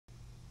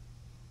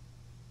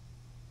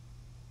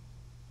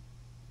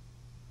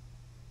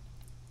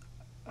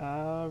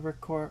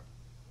Record.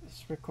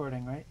 It's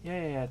recording, right?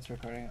 Yeah, it's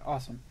recording.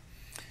 Awesome.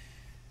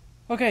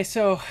 Okay,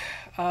 so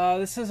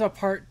this is a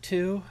part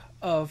 2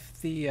 of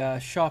the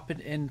shop and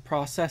in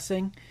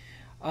processing.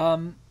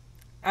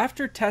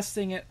 After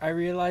testing it, I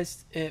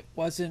realized it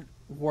wasn't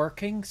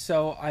working,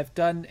 so I've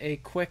done a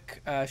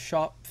quick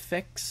shop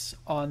fix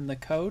on the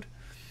code.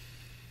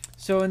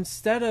 So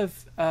instead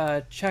of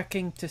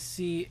checking to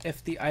see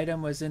if the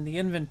item was in the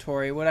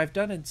inventory, what I've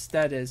done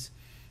instead is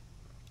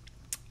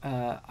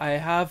I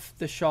have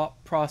the shop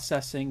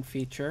processing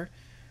feature,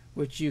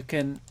 which you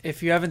can,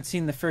 if you haven't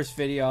seen the first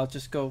video, I'll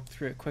just go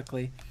through it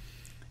quickly,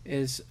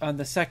 is on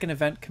the second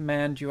event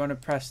command, you want to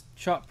press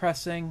shop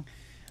pressing.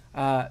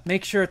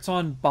 Make sure it's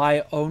on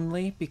buy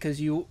only,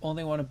 because you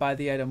only want to buy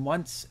the item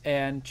once,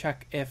 and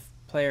check if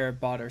player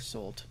bought or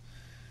sold.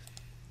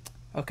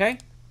 Okay,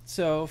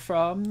 so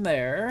from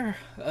there,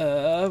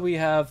 we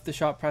have the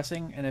shop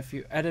pressing, and if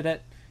you edit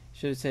it, you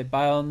should say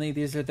buy only.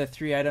 These are the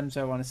 3 items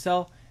I want to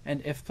sell,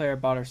 and if player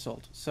bought or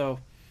sold. So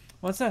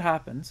once that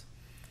happens,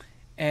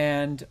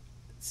 and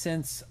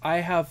since I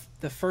have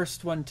the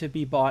first one to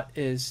be bought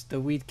is the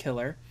weed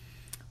killer,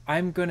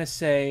 I'm going to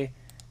say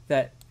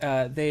that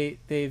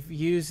they've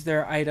used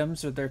their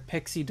items or their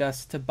pixie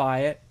dust to buy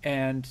it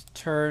and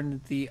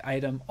turn the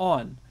item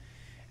on.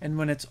 And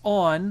when it's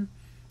on,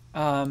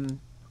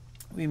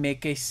 we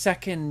make a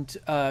second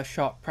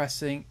shop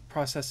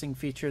processing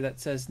feature that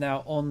says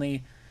now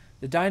only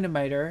the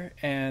dynamiter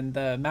and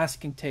the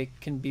masking tape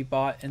can be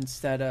bought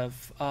instead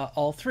of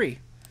all 3.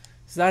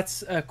 So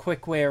that's a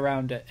quick way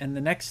around it. And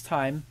the next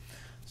time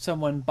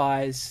someone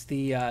buys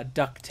the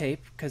duct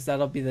tape, because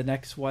that'll be the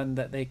next one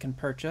that they can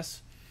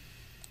purchase,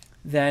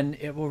 then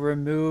it will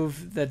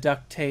remove the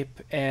duct tape,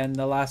 and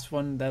the last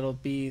one that'll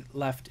be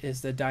left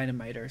is the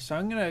dynamiter. So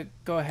I'm going to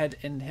go ahead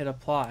and hit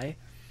apply,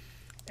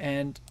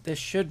 and this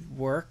should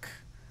work.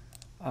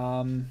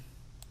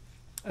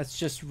 Let's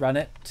just run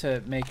it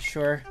to make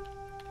sure.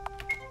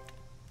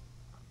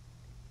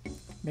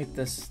 Make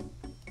this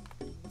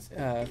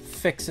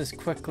fix as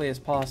quickly as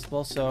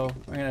possible. So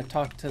we're going to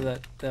talk to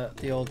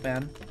the old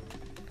man,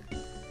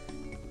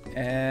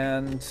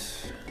 and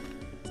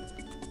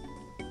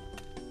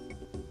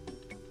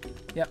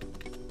yep,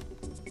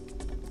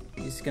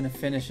 he's going to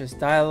finish his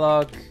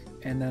dialogue,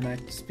 and then I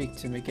speak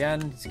to him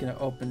again. He's going to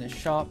open his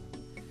shop.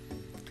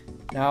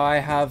 Now I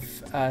have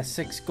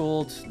 6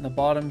 gold in the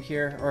bottom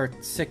here, or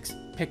 6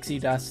 pixie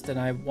dust, and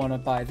I want to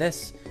buy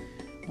this.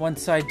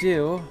 Once I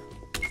do,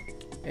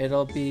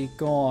 it'll be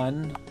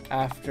gone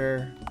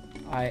after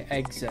I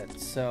exit.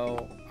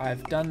 So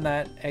I've done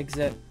that,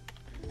 exit,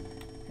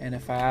 and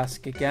if I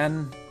ask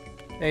again,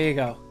 there you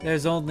go.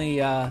 There's only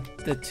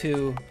the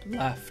 2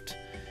 left,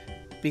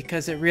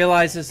 because it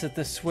realizes that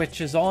the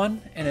switch is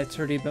on and it's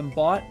already been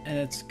bought, and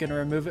it's going to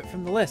remove it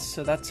from the list.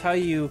 So that's how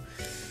you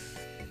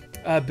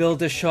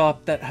build a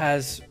shop that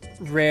has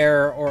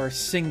rare or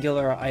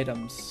singular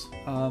items.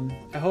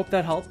 I hope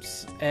that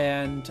helps,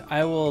 and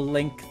I will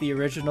link the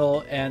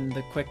original and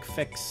the quick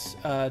fix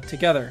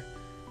together.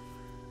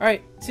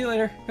 Alright, see you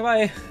later.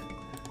 Goodbye.